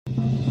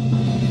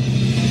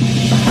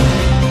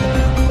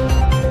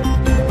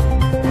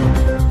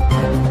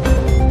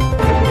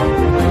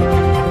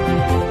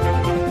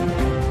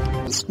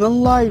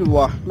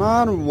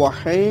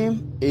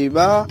Bismillahirrahmanirrahim.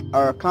 Iba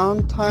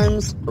Arakan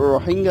Times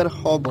Rohingya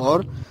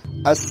Khobor.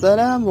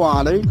 Assalamu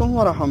alaikum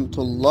wa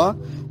rahmatullah.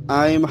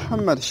 I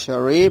Muhammad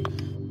Sharif.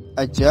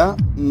 Aja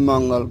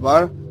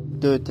Mangalbar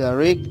 2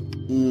 tarik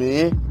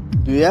May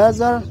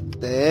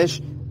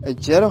 2023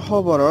 Ajar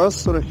Khoborer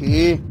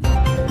Surhi.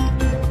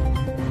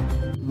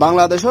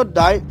 Bangladeshor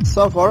dai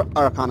suffer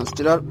Arakan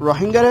State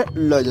Rohingya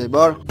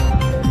Lojibor.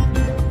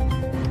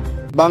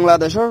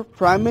 বাংলাদেশের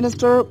prime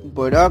minister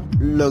বৈঠক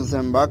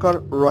লুক্সেমবার্গের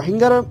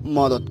রোহিঙ্গার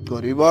মদত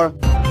করিবর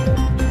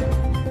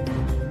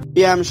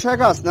PM Sheikh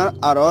হাসিনার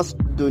আরজ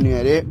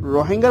দুনিয়ারে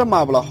রোহিঙ্গার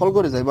মামলা হল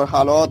করে যাইবার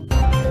হালত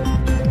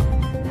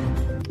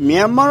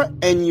Myanmar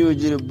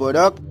এনইউজির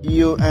বৈঠক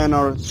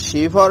ইউএনর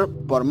চিফর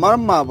বর্মার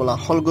মামলা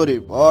হল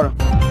করিবর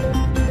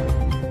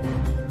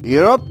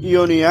ইউরোপ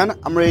ইউনিয়ন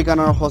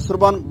আমেরিকানের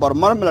হসরবান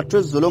বর্মার মিলিটারি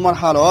জুলুমের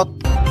হালত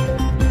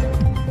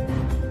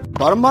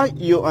Burma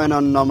UN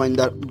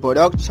নমাইন্দার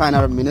বৈঠক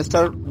চাইনার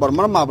মিনিস্টার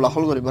বর্মার মামলা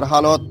হল করিবার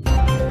হালত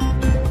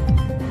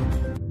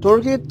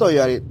তুর্কি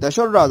তৈয়ারি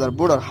দেশের রাজার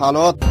বুড়ার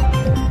হালত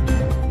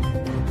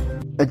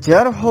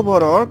যার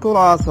খবরের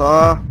খোলাসা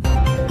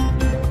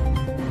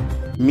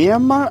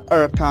মিয়ানমার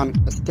আরাকান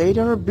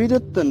স্টেটের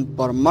বিরুদ্ধে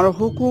বর্মার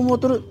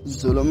হুকুমতের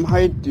জুলুম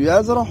হাই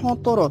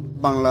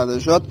 2017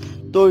 বাংলাদেশত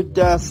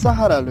তৈতা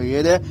সাহারা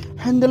লইয়ে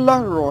হিন্দুল্লাহ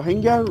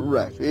রোহিঙ্গা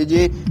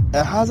রেফিউজি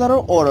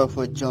 1000 ওর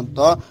পর্যন্ত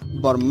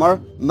বর্মার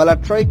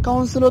মিলিটারি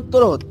কাউন্সিলত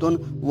তরহতুন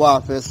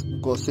ওয়াফেস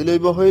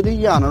গসিলইব হইদি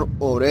ইয়ানোর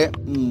ওরে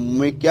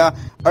মিকা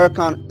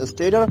আরাকান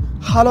স্টেটের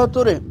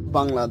হালতরে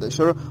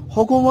বাংলাদেশের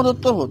হুকুমত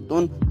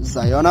তরহতুন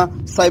জায়না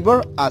সাইবার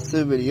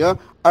আসিবিরিয়া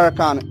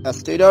আরাকান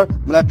স্টেটের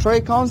মিলিটারি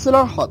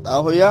কাউন্সিলর হতা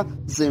হইয়া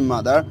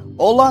জিম্মাদার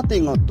ওলা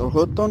তিঙত্তর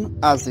হতুন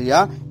আজিয়া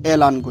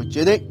এলান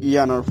গুজিদে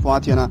ইয়ানোর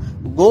ফাতিয়ানা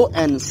গো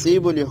এন্ড সি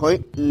বলি হই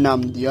নাম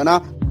দিয়ানা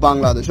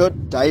বাংলাদেশের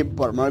ডাই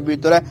বর্মার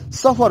ভিতরে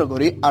সফর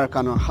করি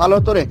আরাকানের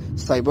হালতরে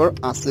সাইবার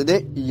আসিদে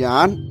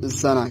ইয়ান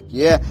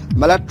জানাকিয়ে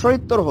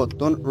মিলিটারিতর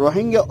হতুন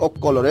রোহিঙ্গা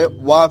অকলরে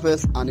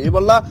ওয়াফেস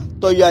আনিবল্লা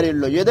তৈয়ারি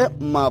লইয়ে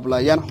মামলা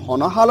ইয়ান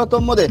হন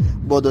হালতর মধ্যে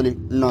বদলি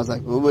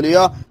নজাইব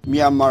বলিয়া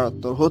মিয়ানমার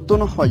তোর হতুন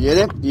হইয়ে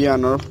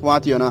ইয়ানোর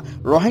ফাতিয়ানা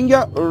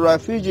রোহিঙ্গা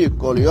রেফিউজি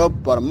কলিও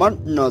বর্মান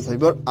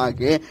নজাইবর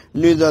আগে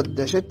নিজের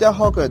দেশে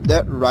হকে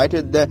রাইট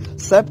দে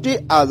সেফটি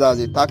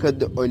আজাজি তাকে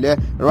ওইলে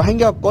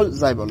রোহিঙ্গা কল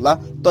যাইবল্লা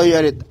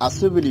তৈয়ারিত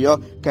আছে বুলিও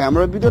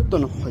ক্যামেরা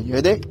বিদত্তন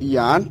হইয়ে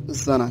ইয়ান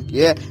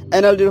জানাকিয়ে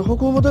এনএলডির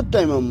হুকুমতের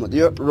টাইমের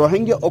মধ্যে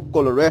রোহিঙ্গা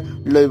অকলরে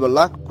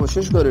লইবল্লা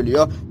কোশিশ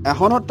করিলিও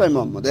এখনের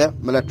টাইমের মধ্যে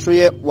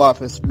মিলিটারিয়ে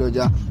ওয়াফেস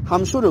লইজা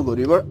হাম শুরু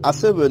করিবার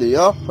আছে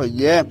বুলিও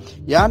হইয়ে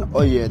ইয়ান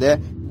ওইয়ে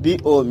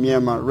bio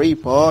Myanmar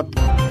report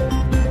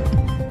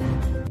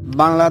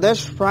Bangladesh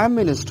prime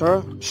minister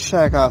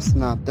Sheikh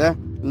হাসিনাতে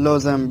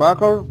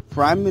লুক্সেমবার্গের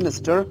prime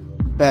minister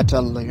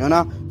battle লয়না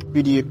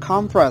video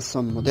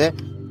কনফারেন্সের মধ্যে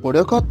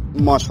বৈঠকত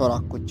মশওয়ারা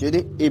করছে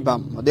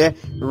ইবাম মধ্যে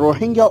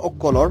রোহিঙ্গা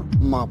অকলর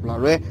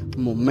মামলারে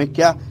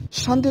মুম্মিকা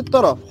শান্তির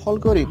তরফ হল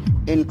করি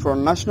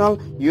ইন্টারন্যাশনাল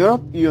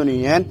ইউরোপ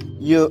ইউনিয়ন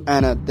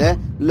ইউএনএতে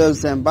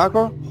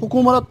লুক্সেমবার্গের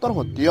হুকুমত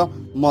তরফতীয়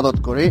মদত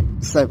করে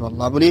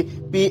সাইবল্লা বলি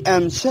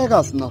পিএম শেখ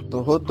হাসিনা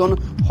তরহতুন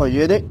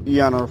হইয়ে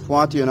ইয়ানোর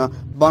ফাতিয়ানা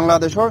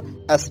বাংলাদেশের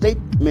স্টেট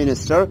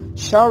মিনিস্টার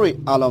শারি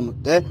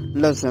আলমতে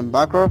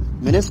লুক্সেমবার্গের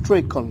মিনিস্ট্রি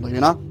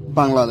কল্যাণা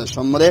বাংলাদেশ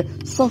সম্বন্ধে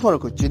সফর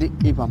করছে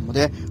ইবাম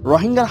মধ্যে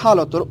রোহিঙ্গার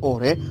হালতর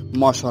ওরে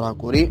মশরা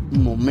করি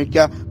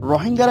মুম্মিকা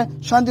রোহিঙ্গার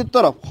শান্তির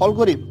তরফ হল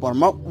করি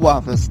বর্মা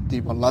ওয়াফেস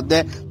দিবল্লা দে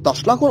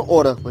 10 লাখর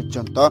ওরে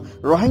পর্যন্ত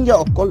রোহিঙ্গা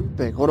অকল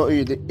বেঘর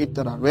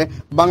ইত্যাদি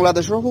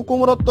বাংলাদেশের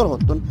হুকুমতর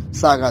হতুন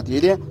সাগা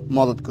দিয়ে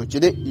মদত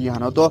করছে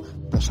ইয়ানত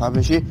বেশা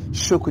বেশি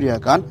শুক্রিয়া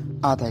গান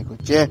আদায়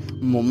করছে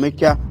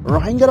মুম্মিকা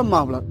রোহিঙ্গার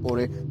মামলার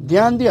ওরে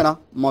ধ্যান দিয়ে না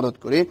মদত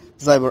করে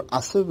যাইবার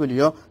আছে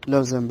বলিও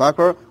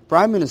লুক্সেমবার্গের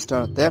প্রাইম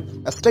মিনিস্টারতে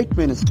স্টেট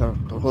মিনিস্টার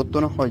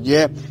হতুন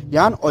হইয়ে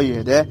ইয়ান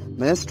ওইয়ে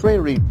ministry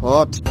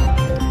report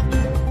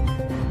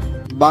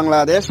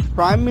Bangladesh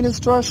prime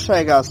minister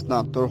Sheikh Hasina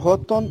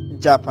হতুন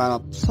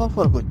জাপানত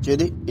সফর করছে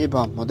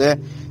ইবাম মধ্যে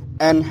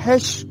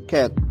এনহেচ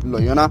কেত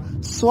লয়না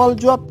সোয়াল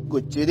জবাব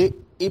করছে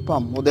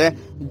ইবাম মধ্যে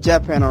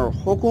জাপানের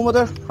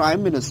হুকুমতের প্রাইম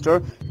মিনিস্টার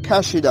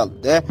খাসিদাল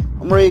দে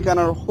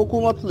আমেরিকানের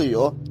হুকুমত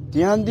লইও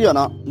ধ্যান দিও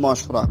না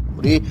মশরা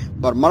করি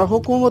বর্মার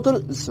হুকুমতের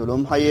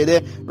জুলুম হাইয়ে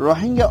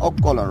রোহিঙ্গা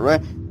অকলরে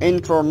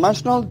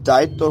ইন্টারন্যাশনাল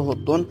দায়িত্ব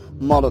হতুন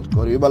মদত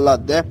করি বল্লা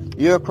দে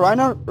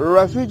ইউক্রাইনের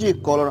রেফিউজি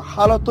কলর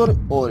হালতর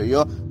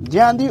ওরিও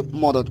ধ্যান দি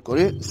মদত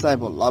করি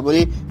সাইবল্লা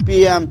বলি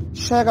পিএম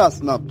শেখ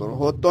হাসিনা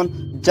হতুন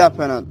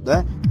জাপানের দে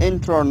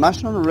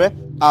ইন্টারন্যাশনাল রে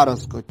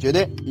আরজ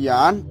করছে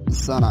ইয়ান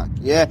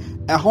জানাকিয়ে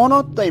এখনো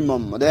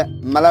টাইমের মধ্যে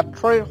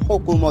মিলিটারির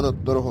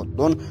হুকুমতর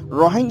হতুন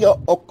রোহিঙ্গা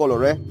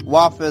অকলরে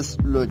ওয়াফেস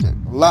লইজা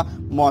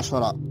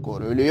মশরা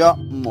করিলিও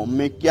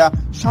মুম্মিকা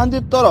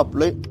শান্তির তরফ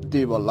লই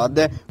দিবল্লা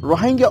দে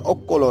রোহিঙ্গা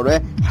অকলরে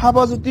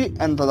হেফাজতি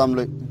এন্তজাম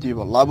লই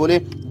দিবল্লা বলে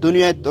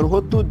দুনিয়ায় তোর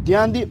হতু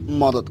ধ্যান দি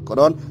মদত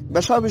করন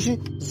বেশা বেশি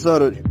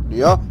জরুরি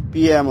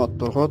পিএম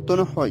তোর হতুন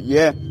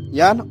হইয়ে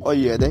ইয়ান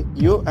ওইয়ে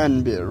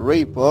UNB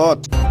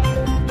report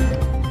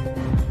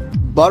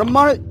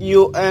বর্মার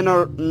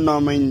ইউএনর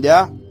নমাইন্দা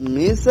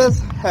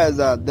Mrs.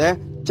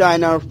 Hazade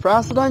China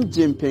President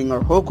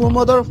Jinping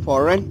hukumator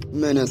foreign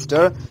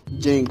minister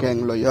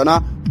Jinkeng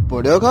Loyona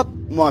Podiokat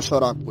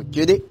মশরা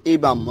কুচিদি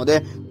ইবাম মধ্যে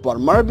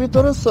বর্মার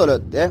ভিতরে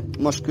চলতে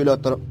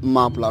মুশকিলতর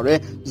মাপলারে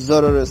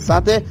জরুরের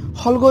সাথে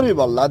হলগরি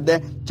বল্লাদে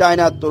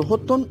চায়না তোর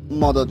হতুন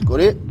মদত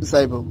করে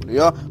যাইব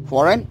বলিও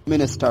ফরেন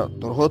মিনিস্টার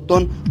তোর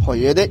হতুন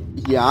হয়ে দে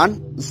ইয়ান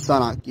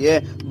সানাকিয়ে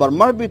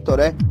বর্মার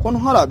ভিতরে কোন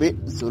হরাবি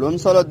জুলুম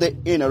চলতে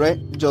ইনরে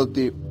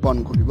জলতি পন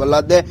করি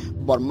বল্লাদে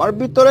বর্মার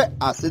ভিতরে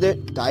আসিদে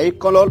দায়ী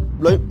কলল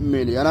লই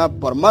মিলিয়না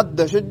বর্মার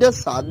দেশে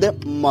সাদে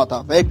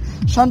মতাফেক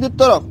শান্তি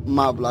তরফ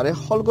মাবলারে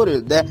হলগরি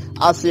দে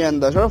আসিয়ান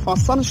দেশের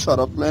ফাঁসান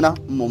শরফ লেনা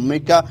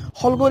মুম্মিকা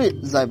হলগরি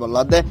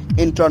যাইবল্লাদে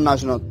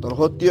ইন্টারন্যাশনাল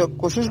তরহতীয়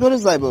কোশিশ করে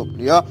যাইব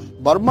প্রিয়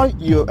বর্মার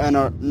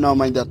ইউএনর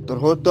নমাইদা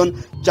তরহতন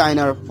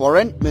চায়নার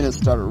ফরেন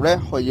মিনিস্টার রে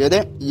হয়ে দে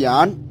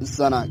ইয়ান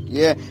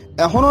জানাকিয়ে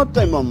এখনো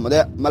তাই মোহাম্মদে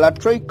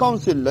মিলিটারি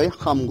কাউন্সিল লই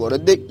হাম করে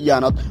দে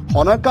ইয়ানত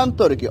হনকান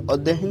তরকি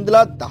অদে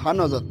হিন্দলা দাহা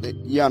নজতে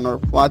ইয়ানর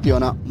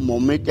ফাতিয়না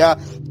মুম্মিকা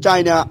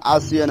চায়না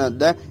আসিয়ান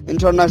দে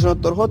ইন্টারন্যাশনাল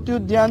তরহতীয়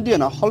ধ্যান দিয়ে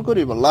না হল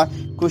করি বল্লা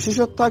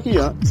কোশিশত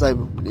থাকিয়া যাইব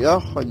প্রিয়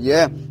হয়ে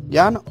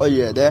ইয়ান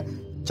ওয়েদে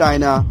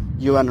China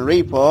UN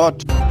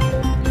report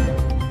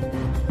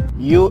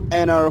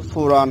UNR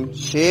foreign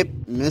chief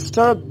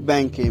Mr.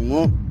 Ban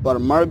Ki-moon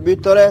Burmar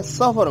ভিতরে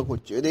সফর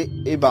করছে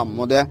এবার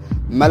মধ্যে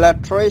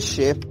military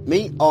chief মি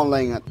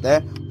অনলাইন তে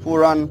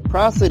foreign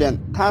president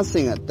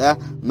থাসিং তে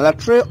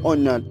military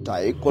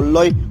অন্যটাই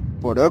কলই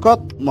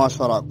পদকত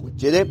মশরা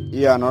করছে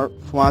ইয়ানর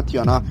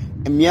ফাতিয়না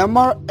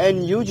Myanmar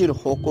NUG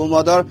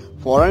hukumatar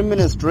foreign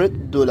ministry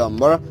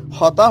দুলম্বর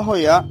হতা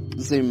হইয়া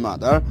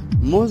জিম্মাদার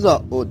মুজা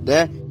উদ্দে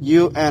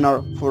UNR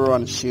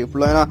foreign chief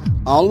লয়না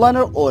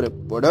অনলাইনের ওরে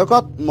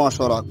পদকত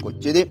মশরা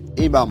করছে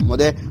এবার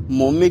মধ্যে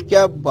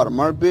মুম্মিকা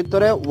বর্মার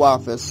ভিতরে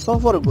ওয়াফে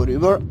সফর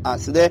করিবার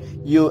আসিদে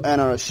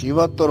UNR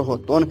শিবত্তর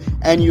হতন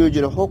NUG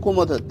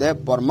হুকুমতে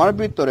বর্মার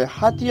ভিতরে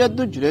হাতিয়ার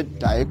দুজরে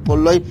দায়ী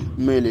করলই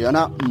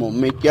মিলিয়না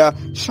মুম্মিকা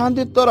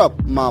শান্তি তরফ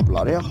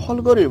মামলারে হল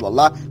করি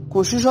বলা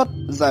কোশিশত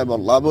যাই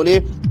বল্লা বলি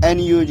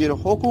NUGর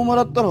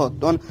হুকুমতর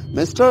হতন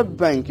মিস্টার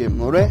ব্যান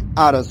কি-মুনে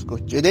আরজ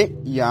করছে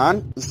ইয়ান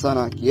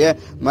জানাকিয়ে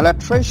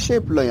মিলিটারি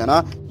শিপ লয়না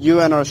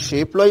UNR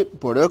শিপ লই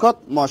পড়কত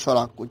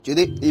মশরা করছে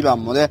ইবাম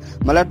মধ্যে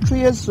মিলিটারি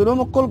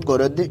জুলুমকল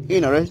করে দি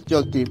ইনরে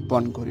জলতি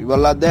পন করি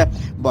বল্লা দে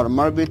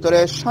বর্মার ভিতরে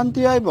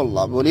শান্তি আই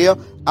বল্লা বলিও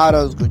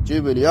আরজ করছে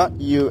বলিয়া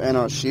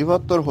UNR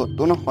শিবত্তর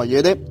হতন হয়ে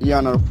দে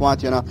ইয়ানর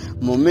ফাতিনা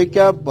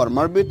মুম্মিকা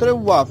বর্মার ভিতরে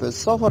ওয়াফে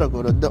সফর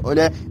করে দে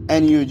ওলে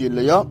NUG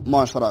লইয়া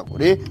মশরা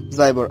করে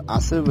যাইবর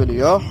আছে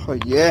বলিয়া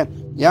হয়ে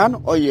ইয়ান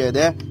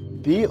ওয়েদে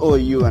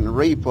BOUN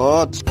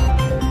report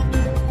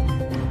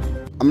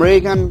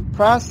American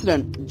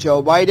President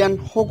Joe Biden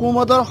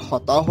hukumatar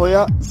hata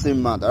hoya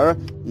zimmadar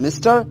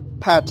Mr.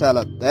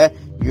 Patelate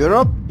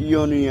Europe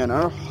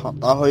Union'er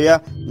hata hoya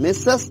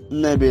Mrs.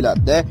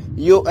 Nabilate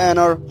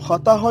UN'er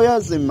hata hoya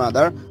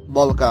zimmadar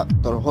Bolka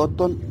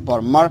torhotun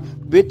Burmar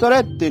bitore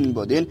 3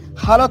 bodin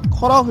halat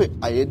khorab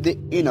ayedi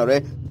inore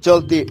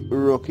জলতি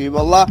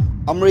রকিবল্লা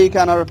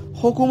আমেরিকানের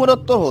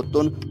হুকুমতর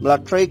হতুন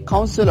military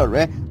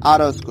কাউন্সিলরে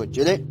আরজ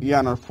করছে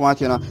ইয়ানর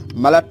ফাতিনা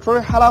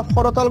military হালাফ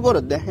হরতাল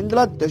করে দে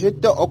হিন্দলা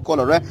দেশিত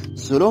অকলরে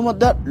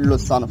জুলুমদে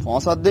Luschan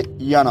ফসাদ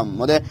ইয়ানম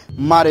মধ্যে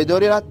মারি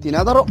দরিরা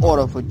 3000 ওর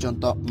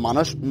পর্যন্ত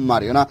মানুষ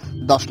Marina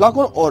 10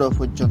 লাখর ওর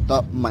পর্যন্ত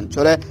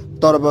মঞ্চরে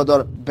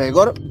তরবদর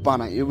বেগর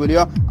বানাই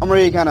বলিও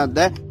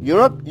আমেরিকানদে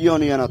Europe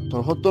ইউনিয়নের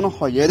তরহতন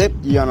হয়ে দে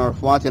ইয়ানর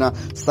ফাতিনা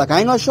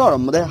সাকাইঙ্গা শহর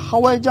মধ্যে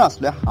হাওয়াই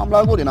জাহাজলে হামলা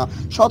করি না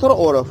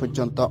 17 ওর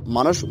পর্যন্ত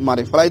মানুষ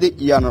মারি ফেলাই দে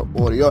ইয়ানর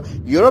ওরিও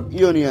ইউরোপ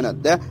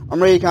ইউনিয়নদে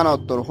আমেরিকানের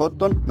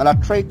তরহতন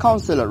মিলিটারি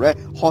কাউন্সিলরে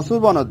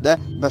হসুবনদে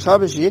বেশা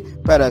বেশি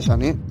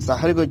পেরেশানি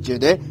জাহির করছে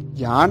দে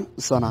ইয়ান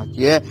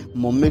সনাকিয়ে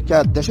মুম্মিকা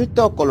দেশিত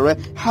কলরে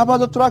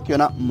হেফাজত রাখিও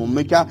না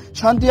মুম্মিকা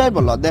শান্তি আই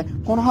বল্লা দে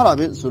কোন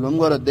হারাবি জুলুম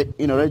করে দে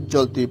ইনরে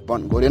জলতি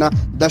পন করি না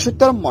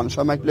দেশিত্বের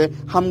মনসা মাইকলে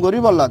হামগরি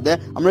বল্লা দে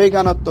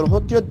আমেরিকানের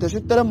তরহতীয়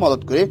দেশিত্বের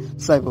মদত করে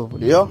চাইব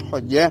বলিও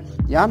হয়ে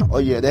ইয়ান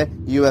ওয়ে দে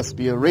USP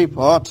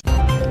রিপোর্ট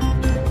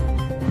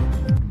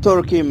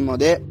তুর্কির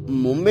মধ্যে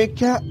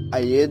মুম্মিকা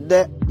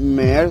আইয়েদে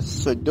মেয়ের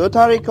 14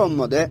 তারিখের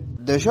মধ্যে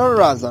দেশের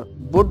রাজার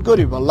বুট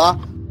গরি বল্লা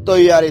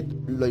তৈয়ারিত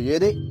লইয়ে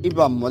দে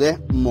ইবাম মধ্যে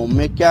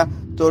মুম্মিকা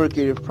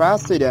তুর্কির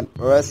প্রেসিডেন্ট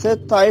রেসেপ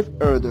তাইপ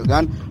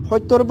এরদোগান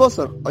 70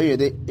 বছর হয়ে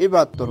দে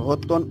ইবাত্তর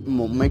হতন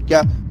মুম্মিকা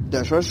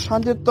দেশের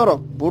শান্তির তরফ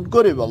বুট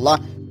গরি বল্লা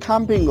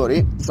ক্যাম্পিং গরি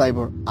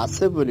যাইবর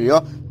আছে বলিও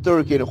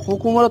তুর্কির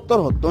হুকুমতর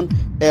হতন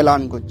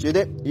এলান করছে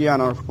দে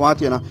ইয়ানর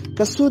ফাতিনা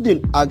কিছুদিন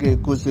আগে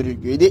গুজরি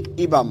গিয়ে দে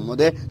ইবাম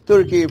মধ্যে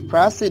তুর্কির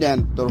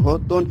প্রেসিডেন্ট তোর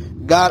হতন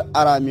গার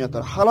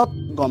আরামিয়তর হালত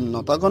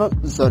গমনতা কোন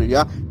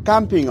জরিয়া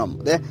ক্যাম্পিং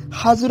মধ্যে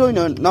হাজির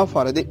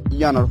নফারে দে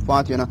ইয়ানর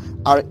ফাতিনা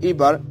আর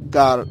এবার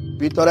গার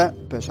ভিতরে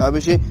পেশা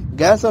বেশি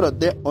গ্যাসের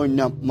অন্য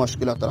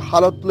মুশকিলাতের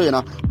হালত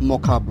লইনা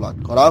মোকাবলা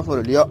করা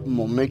ফলিও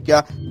মুম্মিকা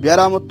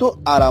বেরামতো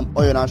আরাম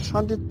ওয়না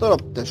শান্তির তরফ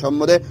দেশের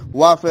মধ্যে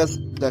ওয়াফেস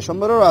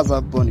দেশের রাজা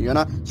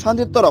বনিয়না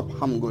শান্তির তরফ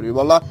হামগুরি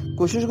বলা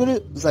কোশিশ করি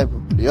যাইব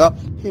ফলিও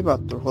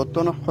হিবাত্তর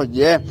হতন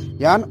হয়ে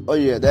ইয়ান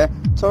ওয়েদে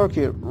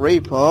তুর্কির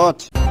report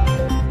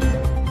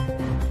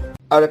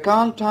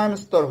Arakan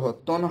Times tor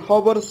hoton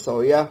খবর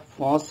soya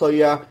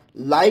ফসয়া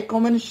লাইক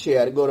কমেন্ট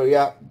শেয়ার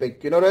গরয়া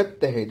বেকিনরে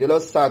তেহেদিলো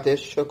সাথে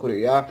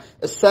শুকরিয়া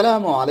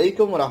আসসালামু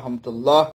আলাইকুম ওয়া রাহমাতুল্লাহ